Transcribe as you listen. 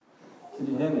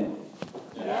Can you hear me?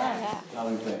 Yeah. Loud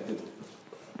and clear, good.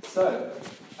 So,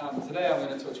 today I'm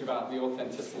going to talk to you about the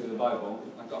authenticity of the Bible.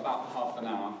 I've got about half an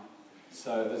hour,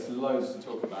 so there's loads to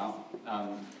talk about.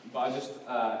 But I just,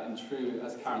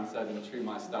 as Karen said, in true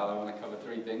my style, I want to cover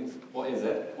three things. What is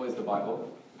it? What is the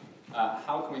Bible?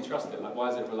 How can we trust it? Like,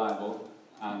 why is it reliable?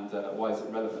 And why is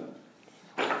it relevant?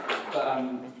 But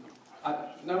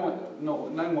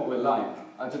knowing what we're like,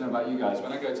 I don't know about you guys,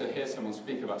 when I go to hear someone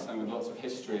speak about something with lots of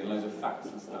history and loads of facts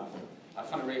and stuff, I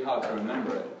find it really hard to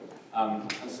remember it.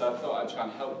 And so I thought I'd try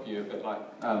and help you a bit like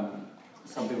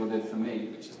some people did for me,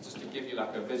 which is just to give you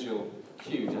like a visual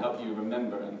cue to help you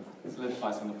remember and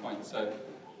solidify some of the points. So,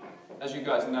 as you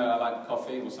guys know, I like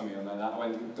coffee, well some of you know that. I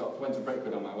went to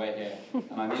Brickwood on my way here,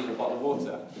 and I needed a bottle of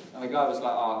water. And the guy was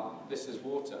like, "Oh, this is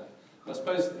water." But I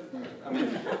suppose,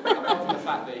 apart from the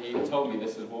fact that he told me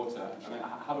this is water,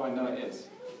 how do I know it is?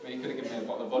 He could have given me a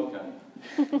bottle of vodka.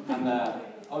 And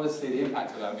obviously the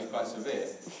impact of that would be quite severe.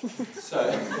 So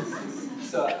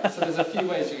there's a few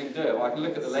ways you can do it. Well, I can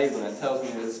look at the label and it tells me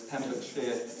it's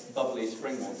Pembrokeshire bubbly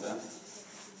spring water.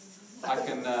 I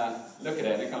can look at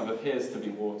it and it kind of appears to be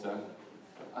water.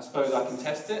 I suppose I can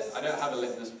test it. I don't have a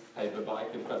litmus paper, but I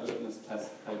could put a litmus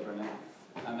test paper in it.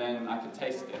 And then I could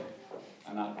taste it.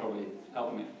 And that would probably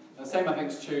help me. And the same, I think,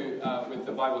 is true with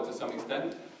the Bible to some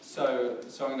extent. So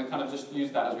I'm going to kind of just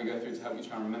use that as we go through to help you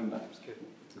try and remember.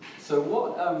 So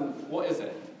what is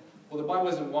it? Well, the Bible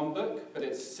isn't one book, but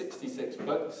it's 66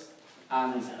 books.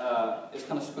 And it's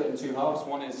kind of split in two halves.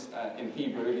 One is in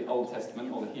Hebrew, the Old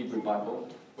Testament, or the Hebrew Bible,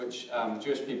 which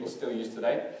Jewish people still use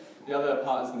today. The other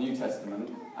part is the New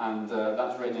Testament, and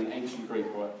that's written in ancient Greek,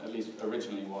 or at least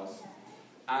originally was.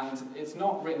 And it's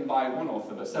not written by one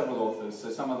author, but several authors. So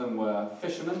some of them were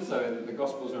fishermen, so the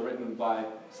Gospels were written by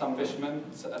some fishermen,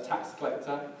 a tax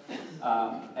collector,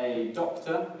 a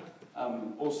doctor.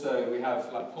 Also, we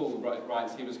have, like Paul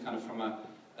writes, he was kind of from a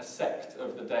sect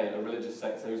of the day, a religious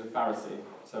sect, so he was a Pharisee.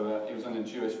 So he was in a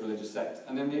Jewish religious sect.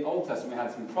 And in the Old Testament, we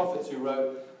had some prophets who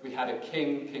wrote. We had a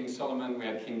king, King Solomon, we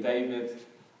had King David.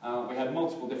 We had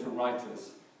multiple different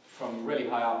writers, from really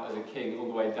high up as a king all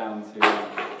the way down to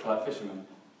like fishermen.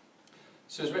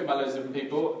 So it's written by loads of different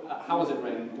people. How was it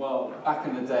written? Well, back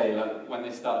in the day, like when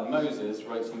they started, Moses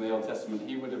wrote some of the Old Testament.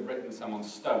 He would have written some on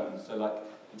stone. So like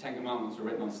the Ten Commandments were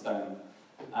written on stone.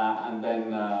 And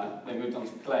then they moved on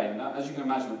to clay. Now, as you can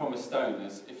imagine, the problem with stone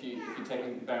is, if you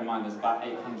bear in mind, there's about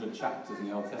 800 chapters in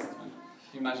the Old Testament.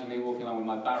 If you imagine me walking along with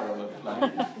my barrel of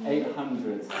like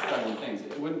 800 stone things,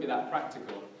 it wouldn't be that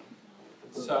practical.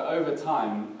 So over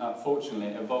time, fortunately,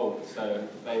 it evolved. So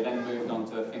they then moved on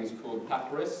to things called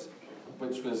papyrus,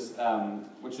 which was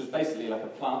basically like a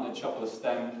plant. They'd chop off the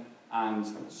stem and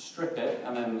strip it,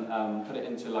 and then put it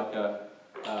into like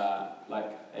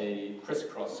a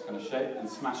crisscross kind of shape and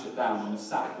smash it down, and the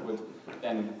sap would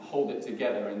then hold it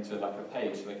together into like a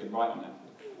page so they could write on it.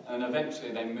 And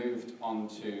eventually they moved on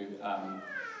to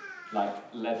like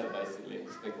leather, basically,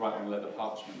 so they could write on leather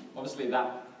parchment. Obviously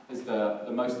that is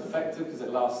the most effective because it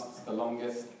lasts the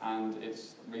longest and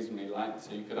it's reasonably light,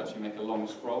 so you could actually make a long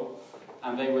scroll.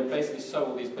 And they would basically sew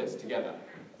all these bits together.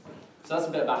 So that's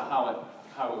a bit about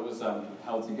how it was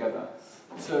held together.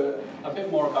 So a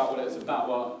bit more about what it's about.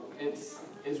 Well, it's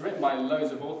written by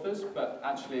loads of authors, but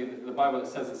actually the Bible, it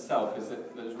says itself, is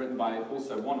that it was written by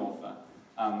also one author.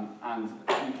 And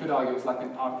you could argue it's like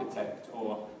an architect,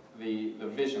 or the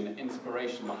vision, the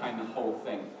inspiration behind the whole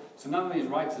thing. So none of these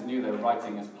writers knew they were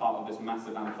writing as part of this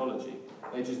massive anthology.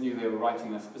 They just knew they were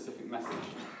writing a specific message.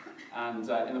 And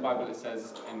in the Bible it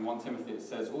says, in 1 Timothy it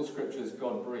says, all scripture is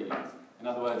God-breathed. In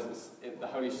other words, the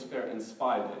Holy Spirit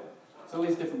inspired it. So all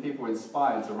these different people were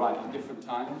inspired to write at different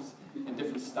times, in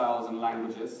different styles and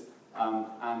languages.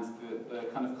 And the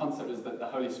kind of concept is that the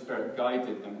Holy Spirit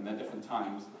guided them in their different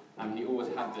times, and he always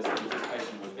had this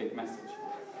anticipation of a big message.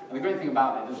 And the great thing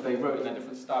about it is they wrote in their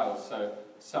different styles. So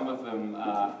some of them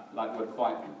were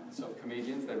quite sort of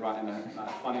comedians. They write in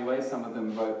a funny way. Some of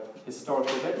them wrote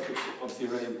historical bits, which is obviously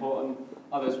really important.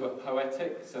 Others were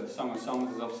poetic. So the Song of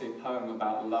Songs is obviously a poem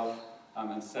about love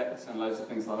and sex and loads of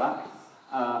things like that.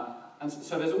 And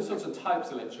so there's all sorts of types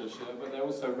of literature, but they're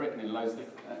also written in loads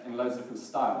of different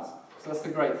styles. So that's the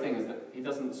great thing, is that he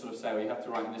doesn't sort of say, well, you have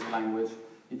to write in this language.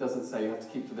 He doesn't say you have to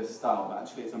keep to this style, but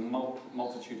actually it's a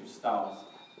multitude of styles.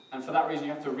 And for that reason,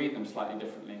 you have to read them slightly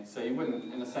differently. So you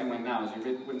wouldn't, in the same way now, as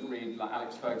you wouldn't read like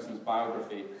Alex Ferguson's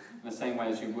biography in the same way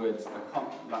as you would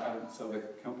a sort of a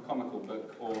comical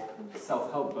book or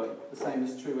self-help book. The same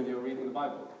is true when you're reading the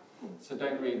Bible. So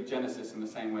don't read Genesis in the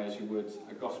same way as you would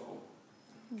a gospel.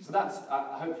 So that's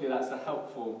hopefully that's a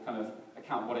helpful kind of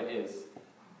account of what it is.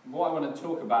 What I want to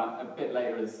talk about a bit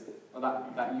later is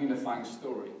that unifying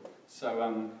story.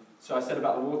 So I said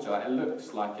about the water, it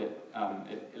looks like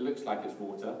it looks like it's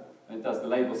water, and it does. The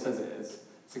label says it is.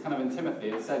 So kind of in Timothy,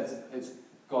 it says it's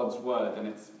God's word and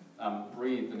it's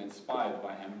breathed and inspired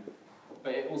by Him.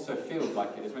 But it also feels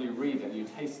like it is. When you read it and you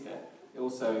taste it,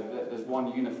 there's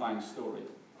one unifying story.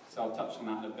 So I'll touch on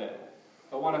that in a bit.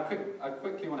 But I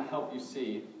quickly want to help you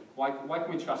see why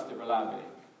can we trust it reliably?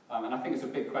 And I think it's a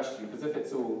big question, because if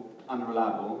it's all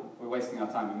unreliable, we're wasting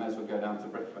our time. We may as well go down to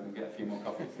Brickland and get a few more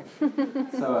coffees.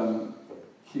 So,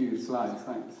 cue slides,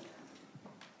 thanks.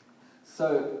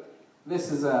 So,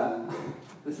 this is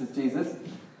Jesus.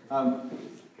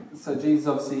 So Jesus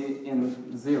obviously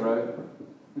in 0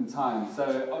 in time.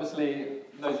 So obviously,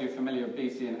 those of you familiar with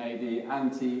BC and AD,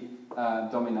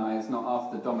 anti-domini is not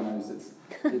after dominoes.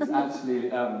 It's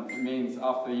actually means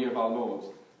after the year of our Lord.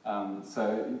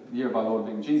 So the year of our Lord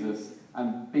being Jesus,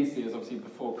 and BC is obviously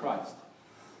before Christ.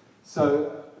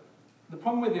 So the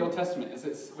problem with the Old Testament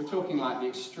is we're talking like the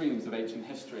extremes of ancient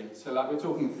history. So like we're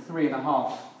talking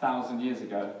 3,500 years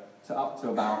ago to up to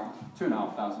about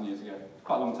 2,500 years ago,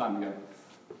 quite a long time ago.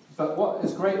 But what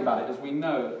is great about it is we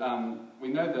know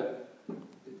that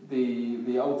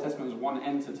the Old Testament was one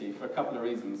entity for a couple of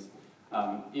reasons,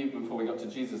 even before we got to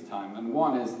Jesus' time. And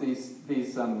one is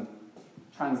these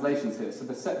translations here. So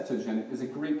the Septuagint is a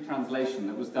Greek translation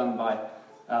that was done by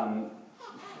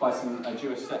a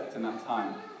Jewish sect in that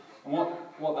time. And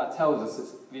what that tells us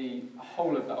is the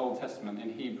whole of the Old Testament in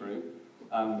Hebrew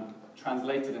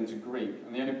translated into Greek,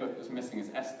 and the only book that's missing is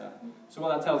Esther. So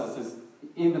what that tells us is,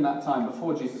 even that time,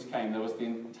 before Jesus came, there was the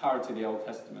entirety of the Old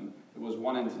Testament. It was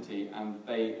one entity, and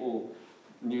they all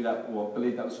knew that, or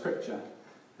believed that was Scripture.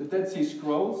 The Dead Sea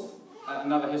Scrolls,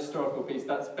 another historical piece,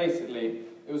 that's basically,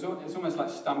 it's almost like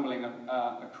stumbling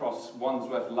across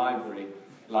Wandsworth Library,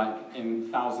 like in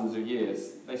thousands of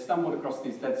years. They stumbled across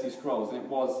these Dead Sea Scrolls, and it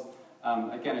was,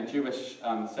 again, a Jewish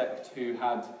sect who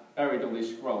had buried all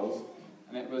these scrolls,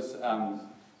 and it was,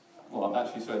 well,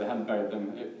 actually, sorry, they hadn't buried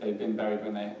them. They'd been buried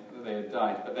when they had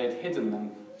died, but they'd hidden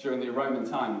them during the Roman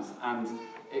times, and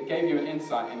it gave you an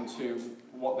insight into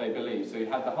what they believed. So you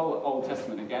had the whole Old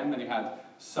Testament again, then you had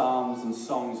psalms and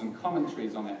songs and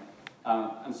commentaries on it.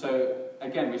 And so,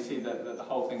 again, we see that the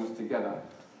whole thing was together.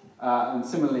 And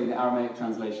similarly, the Aramaic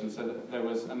translation, so that there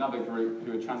was another group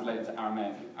who had translated to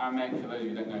Aramaic. Aramaic, for those of you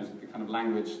who don't know, is the kind of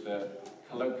language, the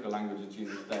colloquial language of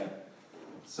Jesus' day.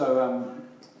 So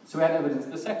we had evidence.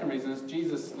 The second reason is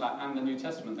Jesus and the New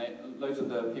Testament. Loads of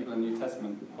the people in the New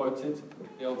Testament quoted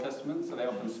the Old Testament, so they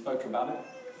often spoke about it.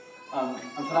 And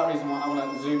for that reason, I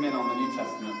want to zoom in on the New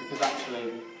Testament, because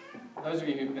actually, those of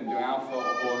you who've been doing Alpha or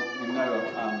who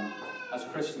know, as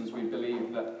Christians, we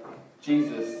believe that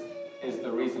Jesus is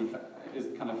the reason,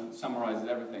 kind of summarizes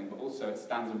everything, but also it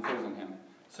stands and falls on Him.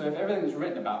 So if everything that's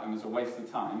written about Him is a waste of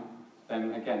time,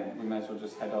 then again, we may as well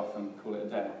just head off and call it a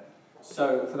day.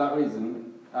 So for that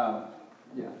reason,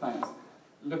 thanks.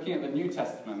 Looking at the New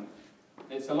Testament,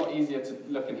 it's a lot easier to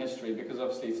look in history because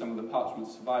obviously some of the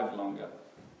parchments survived longer.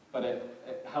 But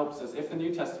it helps us. If the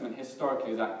New Testament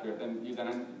historically is accurate, then you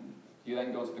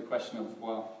then go to the question of,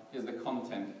 well, is the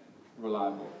content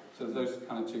reliable? So there's those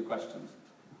kind of two questions.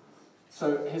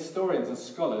 So historians and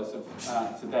scholars of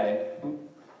today,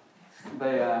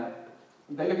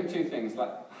 they look at two things,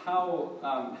 like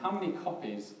how many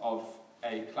copies of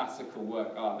a classical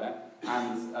work are there,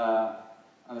 and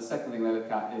the second thing they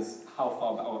look at is how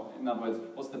far back, or in other words,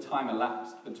 what's the time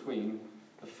elapsed between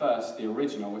the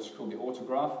original, which is called the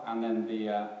autograph, and then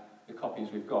the copies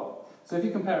we've got. So if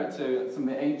you compare it to some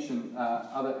of the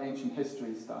other ancient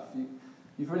history stuff,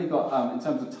 you've really got, in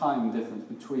terms of time difference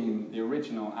between the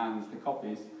original and the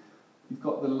copies, you've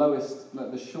got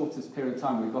the shortest period of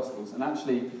time with the Gospels. And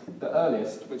actually, the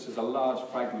earliest, which is a large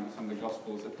fragment from the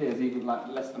Gospels, appears even like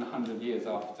less than 100 years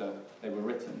after they were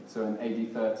written, so in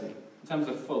AD 30. In terms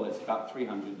of full, it's about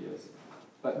 300 years.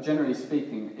 But generally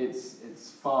speaking,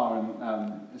 it's far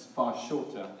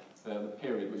shorter, the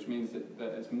period, which means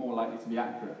that it's more likely to be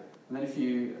accurate. And then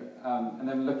and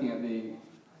then looking at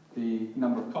the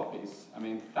number of copies, I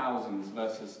mean, thousands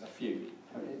versus a few.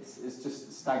 It's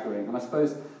just staggering. And I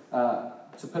suppose,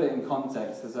 to put it in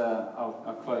context,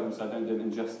 I'll quote him so I don't do him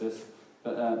injustice,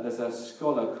 but there's a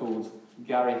scholar called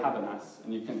Gary Habermas,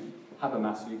 and you can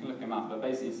look him up, but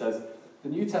basically he says, the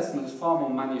New Testament is far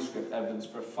more manuscript evidence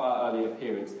for a far earlier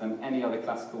period than any other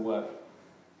classical work.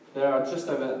 There are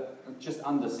just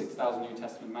under 6,000 New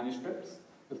Testament manuscripts,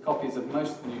 with copies of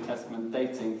most of the New Testament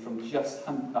dating from just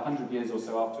 100 years or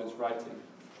so after its writing.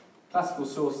 Classical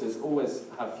sources always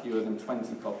have fewer than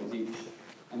 20 copies each,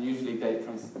 and usually date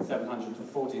from 700 to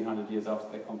 1400 years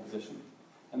after their composition.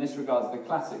 In this regard, the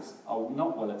classics are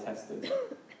not well attested,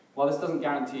 While this doesn't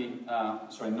guarantee,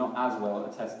 not as well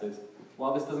attested,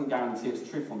 while this doesn't guarantee its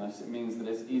truthfulness, it means that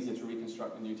it's easier to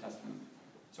reconstruct the New Testament.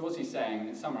 So what's he saying?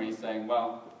 In summary, he's saying,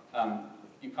 well,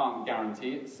 you can't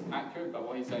guarantee it's accurate, but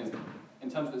what he's saying is, in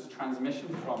terms of its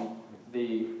transmission from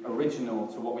the original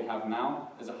to what we have now,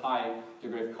 there's a high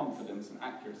degree of confidence and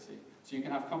accuracy. So you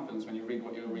can have confidence when you read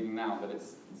what you're reading now that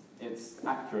it's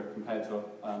accurate compared to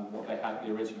what they had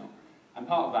the original. And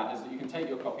part of that is that you can take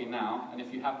your copy now, and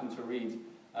if you happen to read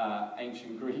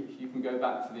ancient Greek, you can go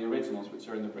back to the originals, which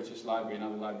are in the British Library and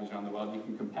other libraries around the world, and you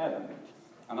can compare them.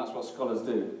 And that's what scholars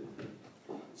do.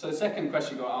 So the second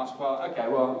question you've got to ask, well, okay,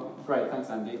 well, great, thanks,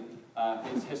 Andy.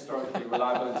 It's historically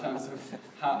reliable in terms of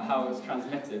how it's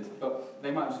transmitted, but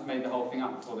they might have just made the whole thing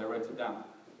up before they wrote it down.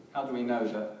 How do we know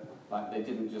that they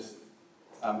didn't just...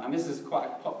 and this is quite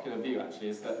a popular view, actually,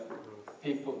 is that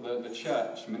people, the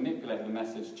church manipulated the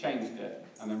message, changed it,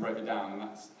 and then wrote it down, and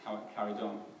that's how it carried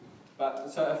on.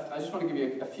 But so I just want to give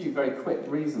you a few very quick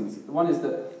reasons. One is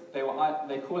that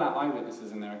they call out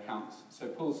eyewitnesses in their accounts. So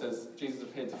Paul says Jesus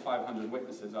appeared to 500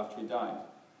 witnesses after he died.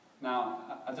 Now,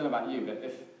 I don't know about you, but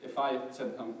if I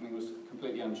said something was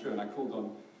completely untrue and I called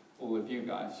on all of you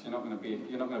guys, you're not going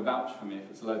to vouch for me if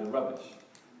it's a load of rubbish.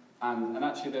 And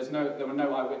actually, there were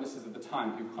no eyewitnesses at the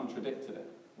time who contradicted it.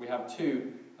 We have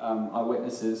two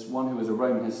eyewitnesses, one who was a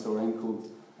Roman historian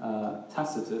called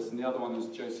Tacitus, and the other one was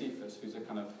Josephus, who's a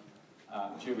kind of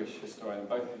Jewish historian.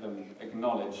 Both of them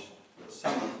acknowledge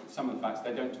some of the facts.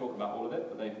 They don't talk about all of it,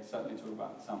 but they certainly talk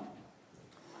about some.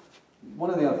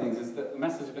 One of the other things is that the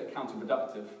message is a bit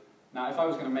counterproductive. Now, if I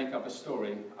was going to make up a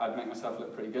story, I'd make myself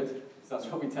look pretty good, because that's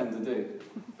what we tend to do.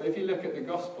 But if you look at the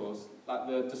Gospels, like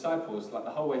the disciples, like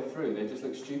the whole way through, they just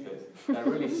look stupid. They're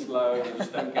really slow, they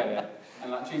just don't get it.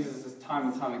 And like Jesus is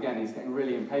time and time again, he's getting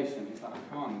really impatient. He's like, oh,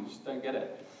 come on, you just don't get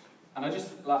it. And I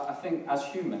think as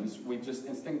humans, we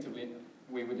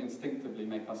would instinctively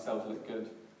make ourselves look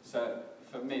good. So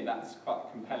for me, that's quite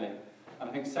compelling. And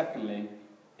I think secondly,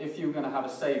 if you were going to have a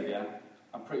saviour,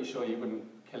 I'm pretty sure you wouldn't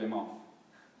kill him off.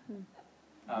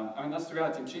 I mean, that's the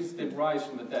reality. Jesus did rise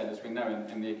from the dead, as we know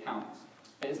in the accounts.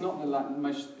 But it's not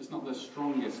the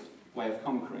strongest way of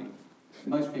conquering.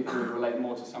 Most people would relate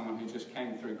more to someone who just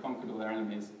came through, conquered all their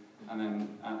enemies, and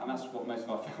that's what most of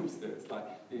our films do. It's like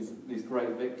these great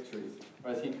victories.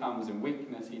 Whereas he comes in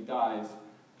weakness, he dies,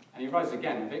 and he rises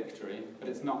again in victory. But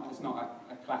it's not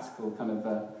a classical kind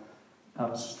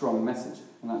of strong message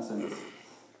in that sense.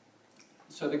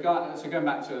 So going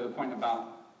back to the point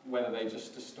about whether they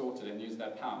just distorted it and used their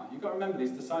power. You've got to remember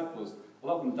these disciples, a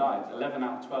lot of them died. 11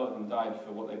 out of 12 of them died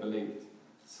for what they believed.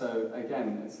 So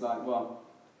again, it's like, well,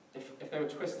 if they were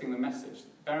twisting the message,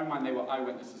 bear in mind they were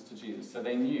eyewitnesses to Jesus, so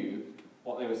they knew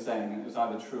what they were saying, and it was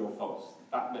either true or false.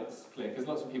 That bit's clear, because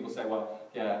lots of people say, well,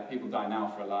 yeah, people die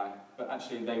now for a lie. But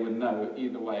actually they would know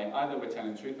either way, either we're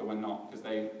telling the truth or we're not, because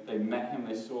they met him,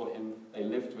 they saw him, they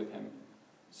lived with him.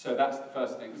 So that's the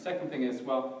first thing. The second thing is,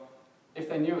 well, if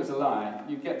they knew it was a lie,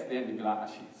 you'd get to the end and you'd be like,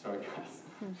 actually, sorry guys,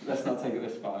 let's not take it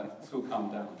this far, let's all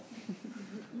calm down.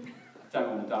 I don't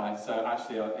want to die, so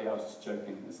actually I was just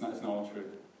joking, it's not all true.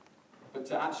 But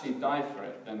to actually die for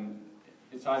it, then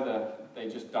it's either they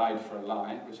just died for a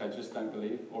lie, which I just don't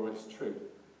believe, or it's true.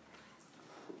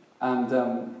 And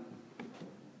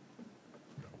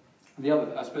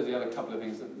I suppose the other couple of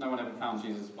things, that no one ever found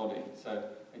Jesus' body, so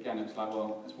again, it's like,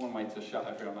 well, it's one way to shut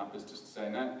everyone up, is just to say,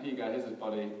 no, here you go, here's his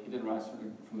body, he didn't rise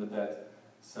from the dead,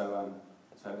 so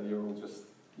you're all just,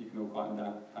 you can all quieten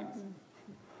down, thanks.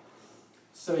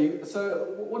 So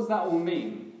what does that all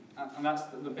mean? And that's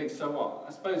the big so what.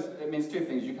 I suppose it means two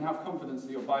things. You can have confidence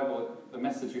that your Bible, the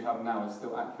message you have now, is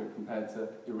still accurate compared to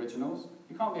the originals.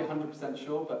 You can't be 100%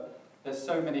 sure, but there's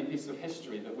so many pieces of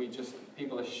history that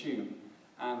people assume,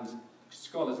 and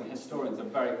scholars and historians are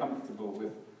very comfortable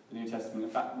with the New Testament, in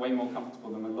fact, way more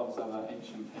comfortable than with lots of other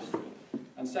ancient history.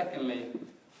 And secondly,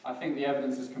 I think the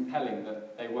evidence is compelling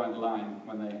that they weren't lying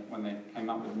when they came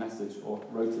up with a message or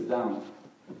wrote it down.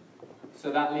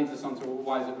 So that leads us on to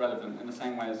why is it relevant, in the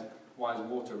same way as why is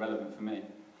water relevant for me.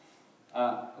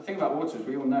 The thing about water is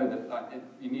we all know that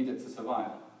you need it to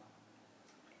survive.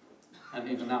 And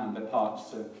even now I'm a bit parched,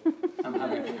 so I'm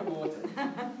having a bit of water.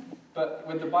 But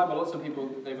with the Bible, lots of people,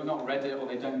 they've not read it or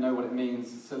they don't know what it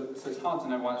means, so it's hard to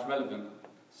know why it's relevant.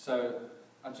 So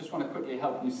I just want to quickly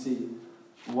help you see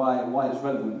why it's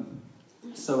relevant.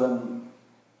 So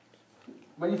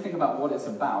when you think about what it's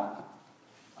about,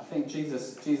 I think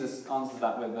Jesus answers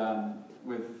that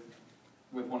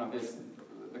with one of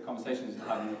the conversations he's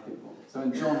having with people. So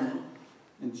in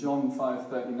John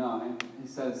 5:39, he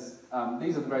says,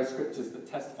 "These are the very scriptures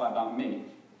that testify about me.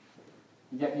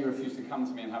 Yet you refuse to come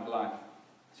to me and have life."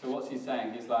 So what's he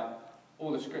saying? He's like,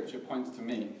 all the scripture points to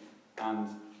me, and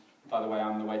by the way,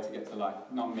 I'm the way to get to life.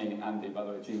 Not me, Andy, by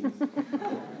the way, Jesus.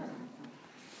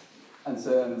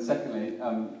 and secondly,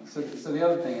 so the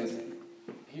other thing is,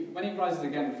 when he rises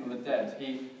again from the dead,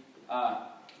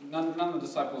 none of the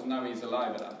disciples know he's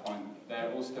alive at that point.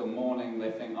 They're all still mourning.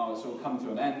 They think, oh, it's all come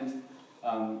to an end.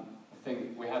 I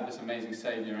think we had this amazing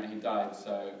Saviour and he died,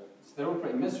 so they're all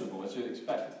pretty miserable, as you'd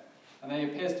expect. And then he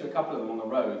appears to a couple of them on the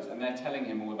road, and they're telling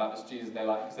him all about this Jesus they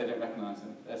like, because they don't recognise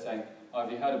him. They're saying, oh,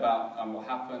 have you heard about what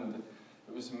happened?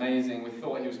 It was amazing. We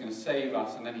thought he was going to save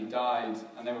us, and then he died,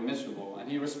 and they were miserable. And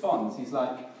he responds, he's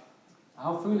like,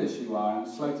 how foolish you are, and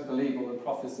slow to believe all the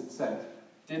prophets had said.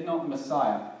 Did not the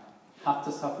Messiah have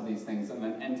to suffer these things and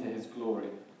then enter his glory?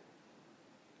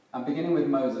 And beginning with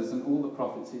Moses and all the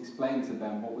prophets, he explained to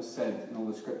them what was said in all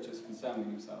the scriptures concerning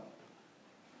himself.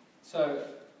 So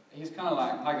he's kind of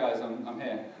like, hi guys, I'm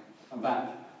here, I'm back.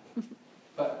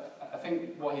 But I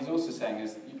think what he's also saying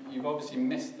is, you've obviously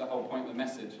missed the whole point of the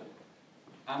message.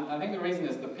 And I think the reason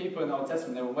is the people in the Old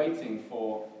Testament, they were waiting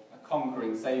for a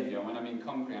conquering Saviour. When I mean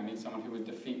conquering, I mean someone who would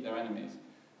defeat their enemies.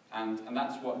 And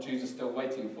that's what Jews are still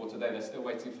waiting for today. They're still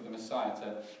waiting for the Messiah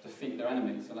to defeat their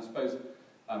enemies. And I suppose,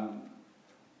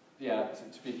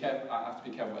 to be careful, I have to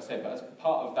be careful what I say, but as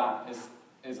part of that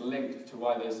is linked to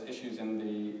why there's issues in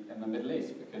the Middle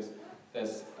East, because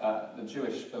there's the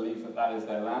Jewish belief that is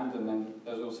their land, and then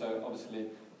there's also obviously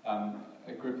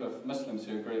a group of Muslims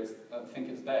who think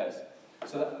it's theirs.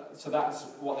 So that's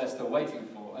what they're still waiting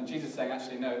for. And Jesus is saying,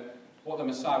 actually, no, what the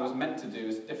Messiah was meant to do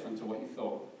is different to what you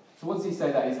thought. So what does he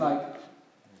say there? He's like,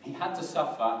 he had to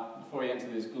suffer before he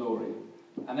entered his glory.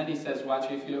 And then he says, well,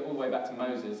 actually, if you look all the way back to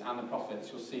Moses and the prophets,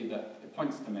 you'll see that it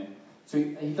points to me. So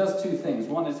he does two things.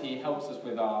 One is he helps us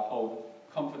with our whole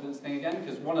confidence thing again,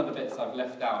 because one of the bits I've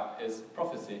left out is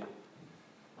prophecy.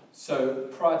 So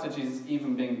prior to Jesus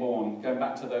even being born, going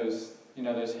back to those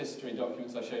history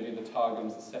documents I showed you, the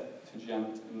Targums, the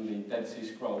Septuagint, and the Dead Sea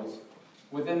Scrolls,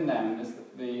 within them is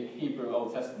the Hebrew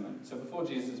Old Testament. So before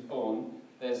Jesus is born,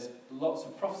 there's lots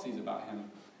of prophecies about him.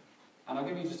 And I'll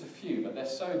give you just a few, but they're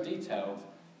so detailed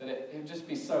that it would just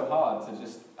be so hard to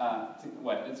just,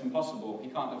 it's impossible. He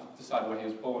can't have decided where he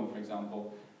was born, for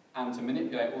example, and to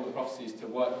manipulate all the prophecies to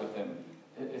work with him.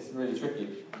 It's really tricky.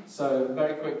 So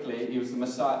very quickly, he was the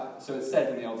Messiah. So it's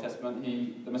said in the Old Testament,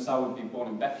 the Messiah would be born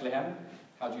in Bethlehem.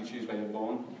 How do you choose where you're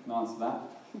born? You can answer that.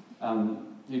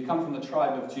 He'd come from the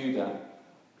tribe of Judah.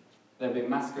 There'd be a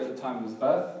massacre at the time of his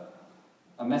birth.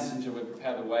 A messenger would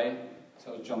prepare the way.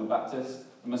 So it was John the Baptist.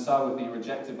 The Messiah would be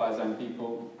rejected by his own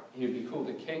people. He would be called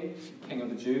a king of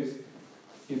the Jews.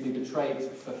 He would be betrayed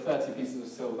for 30 pieces of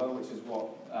silver, which is what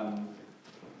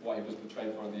he was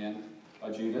betrayed for in the end, by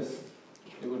Judas.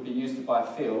 It would be used to buy a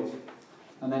field.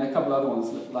 And then a couple other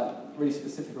ones, like really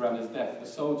specific around his death. The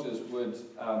soldiers would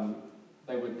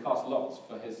cast lots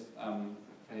for his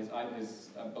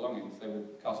belongings. They would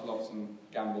cast lots and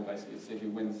gamble, basically, to see who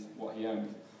wins what he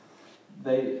owned.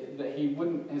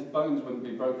 His bones wouldn't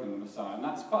be broken, the Messiah. And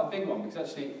that's quite a big one, because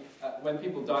actually, when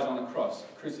people died on a cross,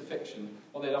 crucifixion,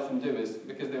 what they'd often do is,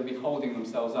 because they would be holding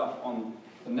themselves up on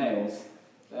the nails,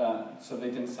 so they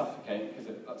didn't suffocate,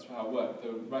 because that's how it worked.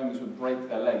 The Romans would break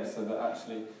their legs so that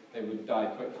actually they would die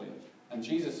quickly. And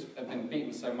Jesus had been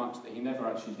beaten so much that they never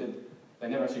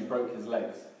actually broke his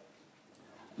legs.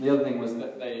 The other thing was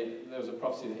that there was a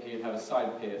prophecy that he would have his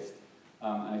side pierced,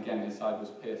 and again his side was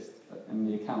pierced in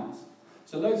the accounts.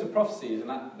 So loads of prophecies,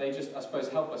 and they just, I suppose,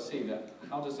 help us see that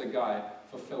how does a guy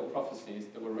fulfill prophecies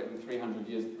that were written 300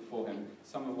 years before him,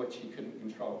 some of which he couldn't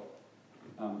control.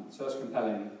 So that's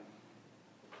compelling.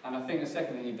 And I think the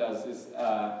second thing he does is,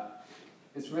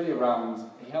 it's really around,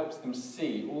 he helps them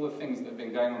see all the things that have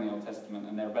been going on in the Old Testament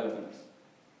and their relevance.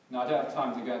 Now, I don't have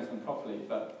time to go into them properly,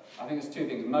 but I think there's two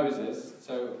things. Moses,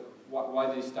 so why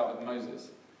did he start with Moses?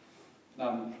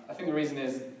 I think the reason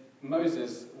is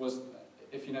Moses was,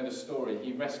 if you know the story,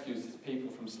 he rescues his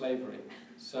people from slavery.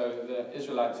 So the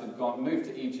Israelites had moved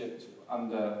to Egypt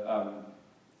under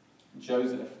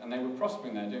Joseph, and they were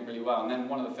prospering there, doing really well. And then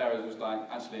one of the pharaohs was like,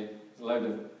 actually, there's a load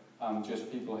of Jewish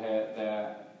people here,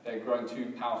 they're growing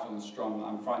too powerful and strong,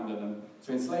 I'm frightened of them.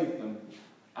 So he enslaved them,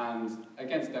 and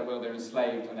against their will they're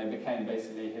enslaved, and they became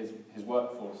basically his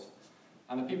workforce.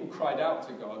 And the people cried out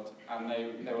to God, and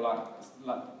they were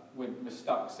like we're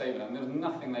stuck, save them. And there was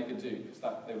nothing they could do, because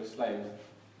they were slaves.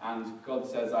 And God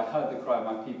says, I heard the cry of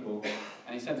my people,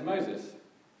 and he sends Moses,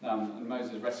 and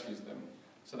Moses rescues them.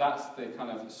 So that's the kind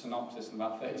of synopsis in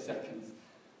about 30 seconds.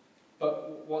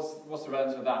 But what's the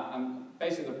relevance of that? And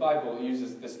basically the Bible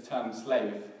uses this term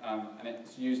slave, and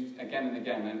it's used again and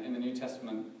again. And in the New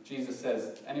Testament, Jesus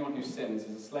says anyone who sins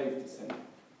is a slave to sin.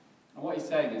 And what he's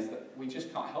saying is that we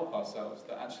just can't help ourselves,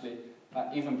 that actually,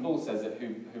 even Paul says it,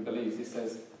 who believes, he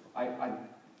says,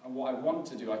 what I want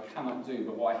to do, I cannot do,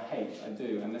 but what I hate, I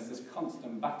do. And there's this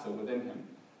constant battle within him.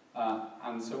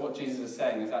 And so what Jesus is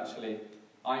saying is actually,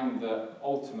 I'm the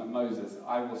ultimate Moses.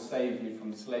 I will save you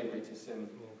from slavery to sin.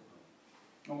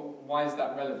 Yeah. Well, why is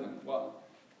that relevant? Well,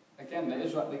 again, the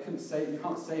Israelites, you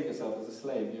can't save yourself as a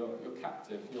slave. You're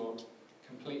captive. You're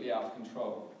completely out of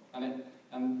control.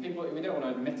 And people, we don't want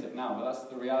to admit it now, but that's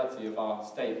the reality of our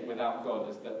state without God,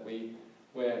 is that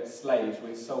we're slaves.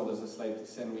 We're sold as a slave to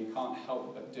sin. We can't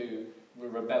help but we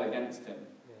rebel against him.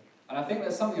 Yeah. And I think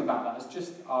there's something about that. It's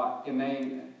just our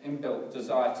inbuilt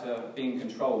desire to be in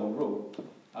control and rule.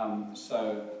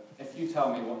 So if you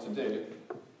tell me what to do,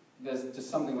 there's just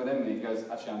something within me that goes,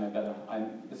 actually, I know better.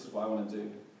 This is what I want to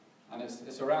do. And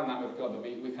it's around that with God, that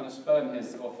we kind of spurn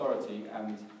his authority,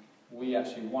 and we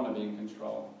actually want to be in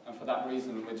control. And for that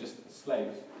reason, we're just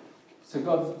slaves.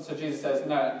 So Jesus says,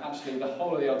 no, actually, the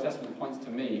whole of the Old Testament points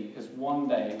to me, because one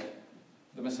day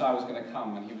the Messiah was going to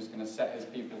come and he was going to set his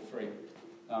people free.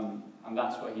 And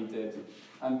that's what he did.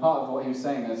 And part of what he was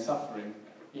saying is suffering.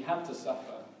 He had to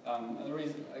suffer. And the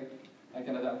reason,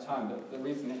 again at that time, the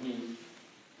reason that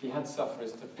he had to suffer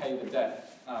is to pay the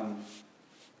debt.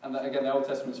 And that, again, the Old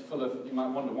Testament is full of, you might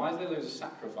wonder, why is there loads of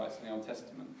sacrifice in the Old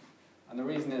Testament? And the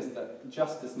reason is that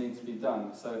justice needs to be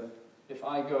done. So if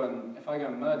I go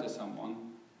and murder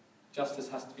someone, justice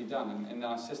has to be done. And in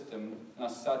our system, in our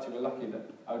society, we're lucky that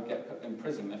I would get put in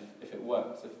prison if it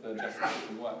works, if the justice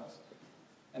system works.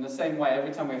 In the same way,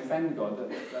 every time we offend God,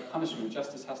 that punishment,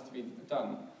 justice has to be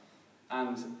done.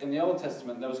 And in the Old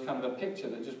Testament, there was kind of a picture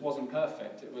that just wasn't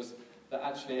perfect. It was that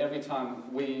actually every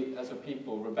time we, as a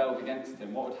people, rebelled against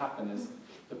him, what would happen is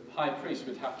the high priest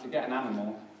would have to get an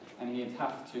animal, and he'd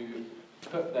have to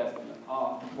put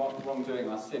our wrongdoing,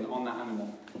 our sin, on that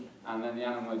animal, and then the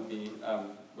animal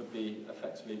would be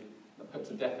effectively put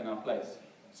to death in our place.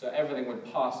 So everything would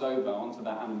pass over onto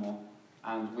that animal,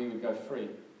 and we would go free.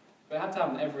 But it had to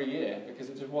happen every year, because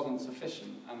it just wasn't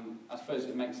sufficient. And I suppose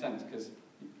it makes sense, because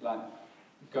like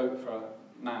goat for a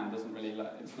man doesn't really,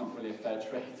 it's not really a fair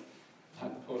trade.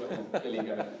 Like the poor little billy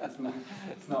goat. It's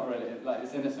not really,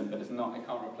 it's innocent, but it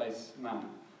can't replace man.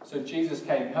 So Jesus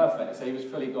came perfect, so he was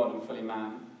fully God and fully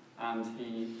man, and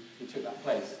he took that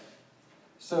place.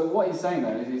 So what he's saying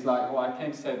though is he's like, well, I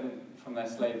came to save them from their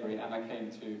slavery, and I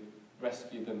came to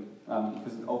rescue them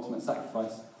because of the ultimate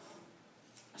sacrifice.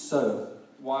 So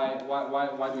why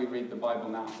do we read the Bible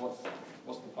now?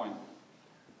 What's the point?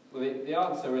 Well, the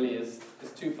answer really is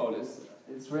twofold.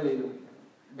 It's really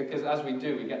because as we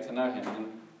do, we get to know him, and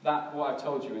that what I've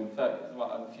told you in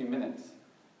a few minutes,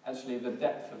 actually the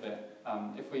depth of it.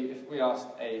 If we asked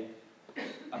a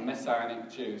Messianic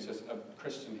Jew, so a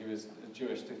Christian who is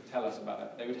Jewish, to tell us about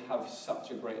it, they would have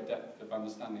such a great depth of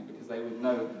understanding, because they would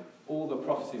know all the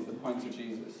prophecies that point to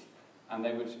Jesus, and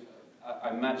they would, I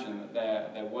imagine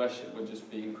that their worship would just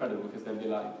be incredible, because they'd be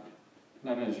like,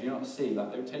 no, do you not see?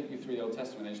 Like, they would take you through the Old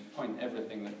Testament, they just point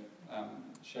everything that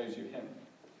shows you him.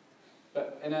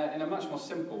 But in a much more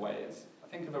simple way, I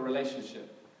think of a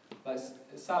relationship. Like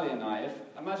Sally and I,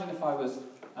 imagine if I was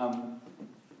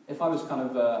kind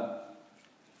of,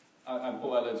 I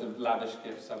bought her loads of lavish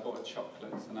gifts. I bought her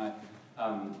chocolates, and I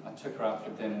took her out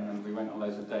for dinner, and we went on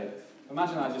loads of dates.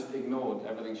 Imagine I just ignored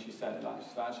everything she said. Like,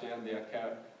 she's like, actually, Andy, I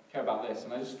care about this,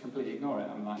 and I just completely ignore it.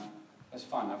 I'm like, that's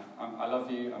fine. I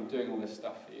love you. I'm doing all this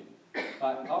stuff for you.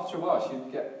 Like, after a while,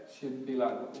 she'd be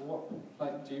like, what?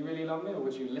 Like, do you really love me, or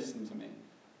would you listen to me?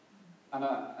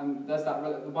 And there's that.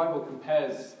 The Bible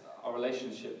compares our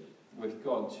relationship with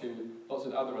God to lots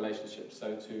of other relationships,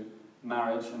 so to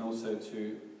marriage and also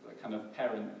to kind of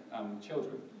parent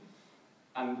children.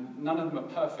 And none of them are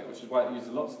perfect, which is why it uses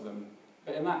lots of them.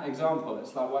 But in that example,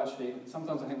 it's like, well, actually,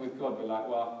 sometimes I think with God, we're like,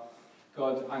 well,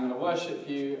 God, I'm going to worship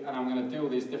you, and I'm going to do all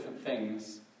these different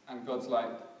things. And God's like,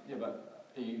 yeah, but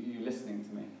are you listening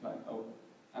to me? Like, oh,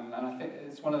 and I think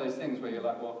it's one of those things where you're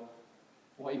like, well,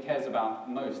 what he cares about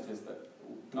most is that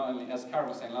not only, as Karen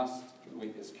was saying last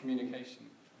week, it's communication.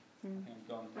 I think I've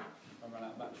gone, I've run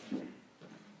out of battery.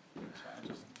 So I'll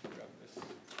just grab this.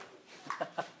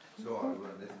 So I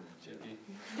run this. Chippy.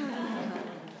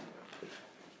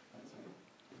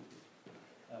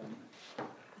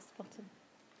 Press the button.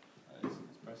 It's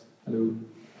pressed. Hello.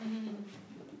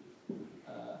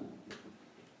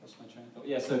 What's my train of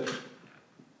thought?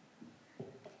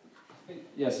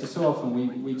 So often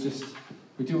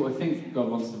we do what we think God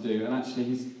wants to do, and actually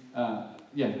he's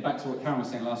back to what Karen was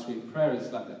saying last week. Prayer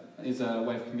is a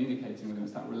way of communicating with him.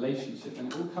 It's that relationship,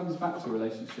 and it all comes back to a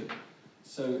relationship.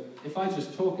 So if I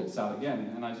just talk at Sal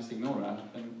again and I just ignore her,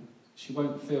 then she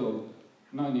won't feel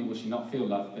not only will she not feel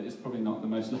loved, but it's probably not the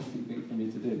most loving thing for me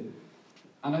to do.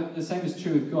 And the same is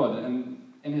true with God. And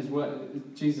in his word,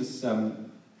 Jesus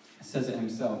says it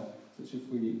himself. Which if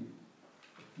we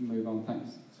move on,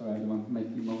 thanks. Sorry, everyone,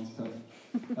 making you multitask.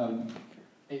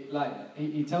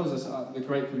 He tells us the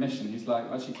Great Commission. He's like,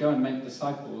 actually go and make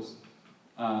disciples,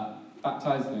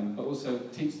 baptize them, but also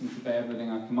teach them to obey everything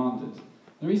I commanded.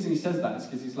 The reason he says that is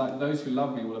because he's like, those who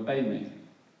love me will obey me.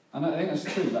 And I think that's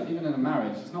true. Like, even in a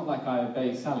marriage, it's not like I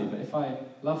obey Sally, but if I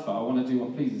love her, I want to do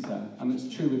what pleases her. And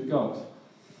it's true with God.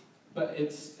 But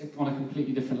it's on a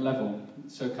completely different level.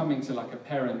 So coming to like a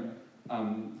parent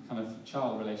kind of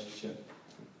child relationship.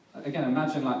 Again,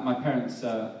 imagine like my parents,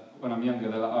 when I'm younger,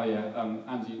 they're like, oh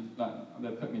yeah, Andy, like,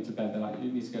 they'll put me to bed. They're like,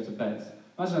 you need to go to bed.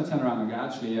 Imagine I turn around and go,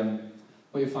 actually,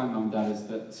 what you find, Mum and Dad, is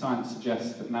that science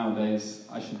suggests that nowadays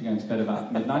I should be going to bed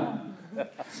about midnight.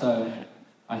 So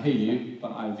I hear you,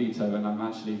 but I veto, and I'm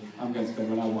going to bed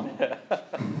when I want.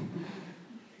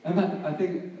 And that, I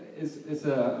think, is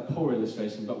a poor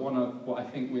illustration, but one of what I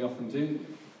think we often do.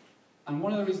 And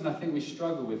one of the reasons I think we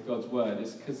struggle with God's word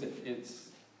is because it's,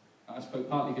 I suppose,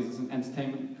 partly because it's an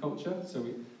entertainment culture, so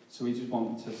we just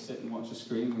want to sit and watch a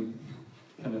screen and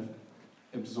kind of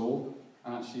absorb.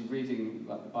 And actually reading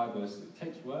like the Bible, it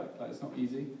takes work, like it's not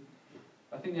easy.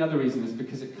 I think the other reason is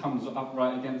because it comes up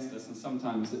right against us, and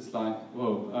sometimes it's like,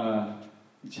 whoa,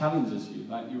 it challenges you.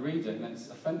 Like you read it and it's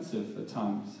offensive at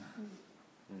times.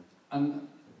 And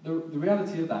the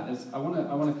reality of that is, I want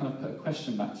to kind of put a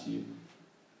question back to you.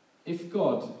 If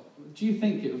God, do you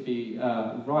think it would be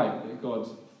right that God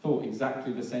thought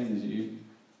exactly the same as you,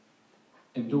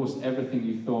 endorsed everything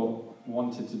you thought,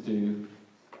 wanted to do,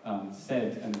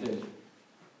 said and did?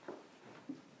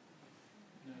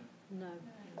 No.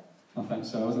 Oh, thanks.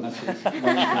 So I wasn't actually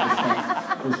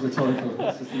it was rhetorical.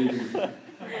 It's just leading.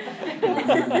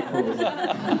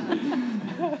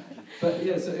 But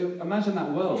yeah, so imagine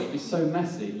that world. It'd be so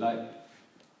messy. Like,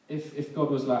 if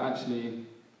God was like, actually,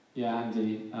 yeah,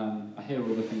 Andy, I hear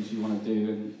all the things you want to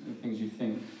do and the things you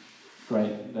think,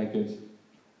 great, they're good.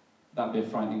 That'd be a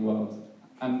frightening world.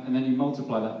 And then you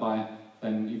multiply that by,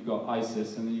 then you've got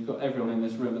ISIS, and then you've got everyone in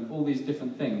this room, and all these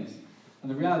different things. And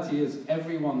the reality is,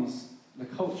 the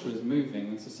culture is moving,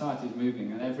 and society is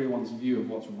moving, and everyone's view of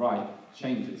what's right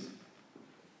changes.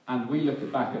 And we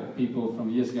look back at people from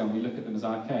years ago, and we look at them as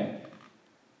archaic.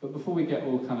 But before we get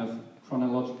all kind of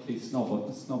chronologically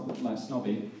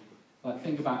snobby, like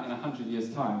think about in 100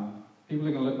 years' time, people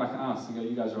are going to look back at us and go,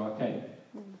 you guys are archaic.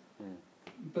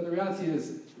 But the reality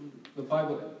is, the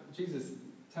Bible, Jesus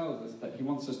tells us that he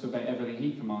wants us to obey everything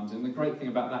he commands. And the great thing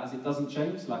about that is it doesn't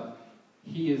change. Like,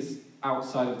 he is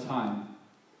outside of time.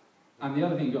 And the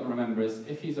other thing you've got to remember is,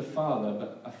 if he's a father,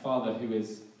 but a father who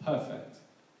is perfect,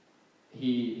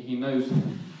 he knows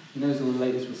all the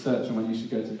latest research on when you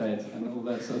should go to bed and all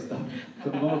that sort of stuff.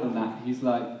 But more than that, he's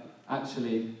like,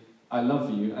 actually, I love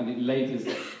you, and he laid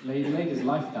his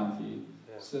life down for you.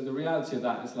 Yeah. So the reality of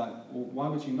that is like, well, why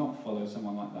would you not follow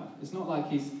someone like that? It's not like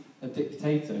he's a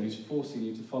dictator who's forcing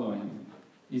you to follow him.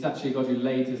 He's actually a God who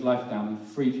laid his life down and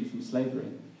freed you from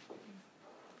slavery.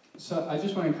 So I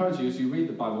just want to encourage you, as you read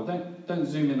the Bible, don't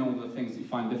zoom in on all the things that you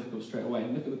find difficult straight away,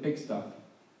 and look at the big stuff.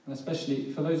 And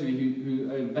especially for those of you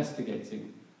who are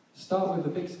investigating, start with the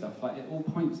big stuff. Like, it all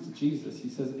points to Jesus. He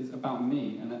says it's about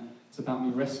me, and it's about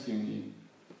me rescuing you.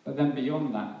 But then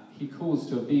beyond that, he calls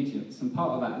to obedience, and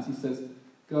part of that is he says,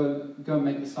 go and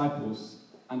make disciples.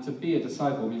 And to be a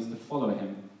disciple means to follow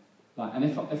him. Like, and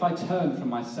if I turn from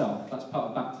myself, that's part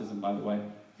of baptism, by the way.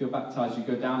 If you're baptized, you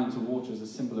go down into water as a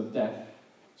symbol of death.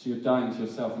 So you're dying to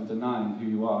yourself and denying who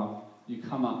you are. You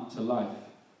come up to life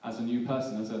as a new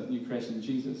person, as a new creation in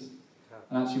Jesus.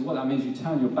 And actually what that means, you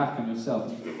turn your back on yourself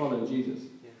and you follow Jesus.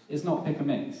 Yes. It's not pick a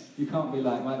mix. You can't be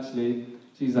like, well, actually,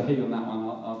 Jesus, I hear you on that one,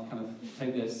 I'll kind of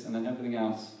take this, and then everything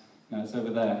else, it's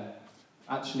over there.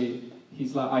 Actually,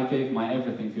 he's like, I gave my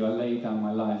everything for you, I laid down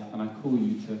my life, and I call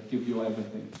you to give your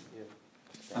everything.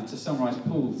 Yeah. And to summarize,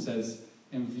 Paul says,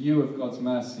 in view of God's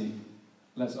mercy,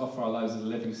 let's offer our lives as a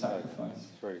living sacrifice.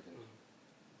 That's very good.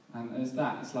 And as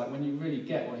that, it's like when you really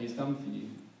get what he's done for you,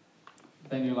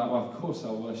 then you're like, well, of course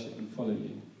I'll worship and follow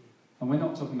you. And we're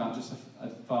not talking about just a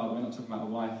father, we're not talking about a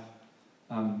wife.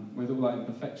 With all our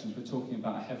imperfections, we're talking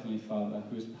about a heavenly Father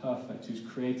who is perfect, who's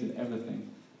created everything.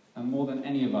 And more than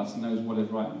any of us knows what is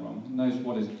right and wrong, knows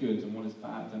what is good and what is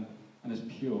bad, and is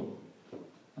pure.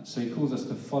 And so he calls us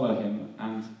to follow him,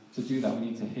 and to do that we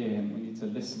need to hear him, we need to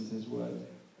listen to his word.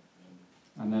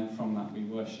 And then from that we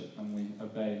worship and we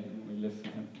obey and we live for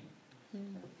him.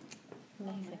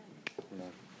 Amazing. No.